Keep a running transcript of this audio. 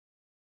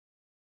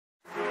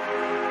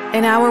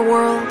In our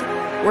world,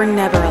 we're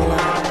never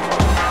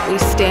alone. We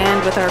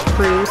stand with our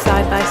crew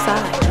side by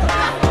side.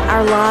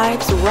 Our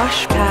lives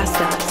rush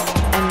past us,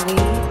 and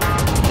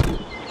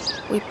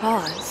we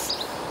pause.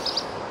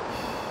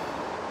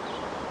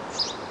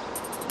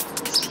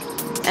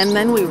 And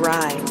then we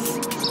rise.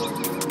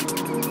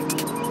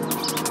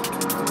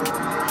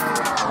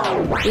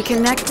 We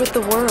connect with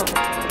the world.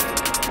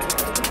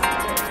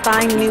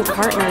 Find new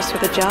partners for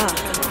the job.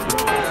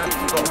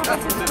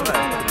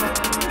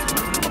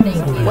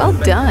 Well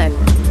done.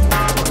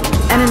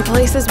 And in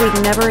places we'd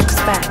never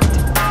expect.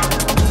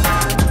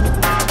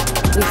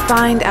 We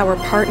find our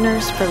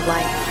partners for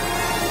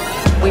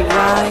life. We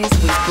rise,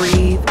 we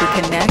breathe,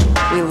 we connect,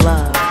 we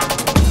love.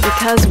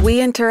 Because we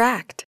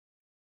interact.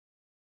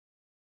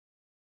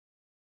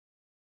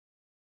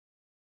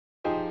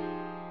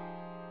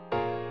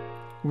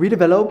 We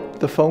developed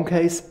the phone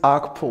case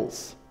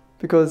arcpulse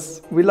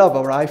because we love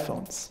our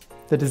iPhones,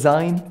 the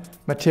design,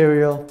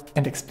 material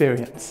and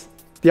experience.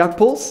 The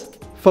arcpulse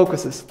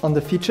focuses on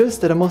the features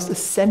that are most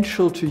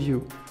essential to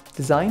you: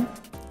 design,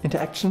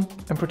 interaction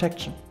and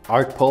protection.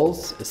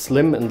 arcpulse is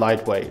slim and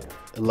lightweight,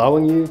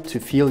 allowing you to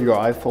feel your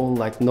iPhone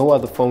like no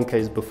other phone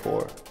case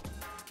before.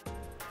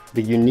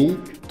 The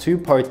unique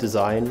two-part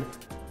design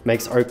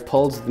makes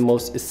arcpulse the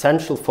most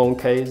essential phone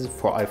case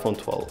for iPhone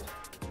 12.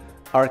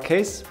 Our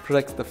case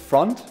protects the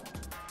front,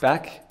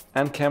 back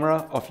and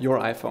camera of your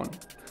iPhone.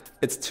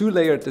 Its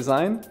two-layered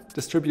design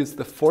distributes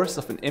the force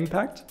of an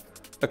impact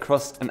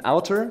across an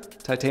outer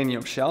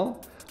titanium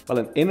shell, while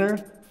an inner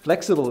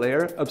flexible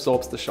layer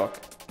absorbs the shock,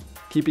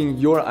 keeping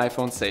your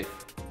iPhone safe.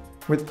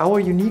 With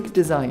our unique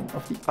design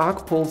of the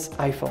arcpulse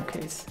iPhone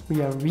case,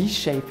 we are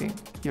reshaping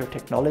your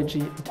technology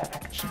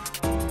interaction.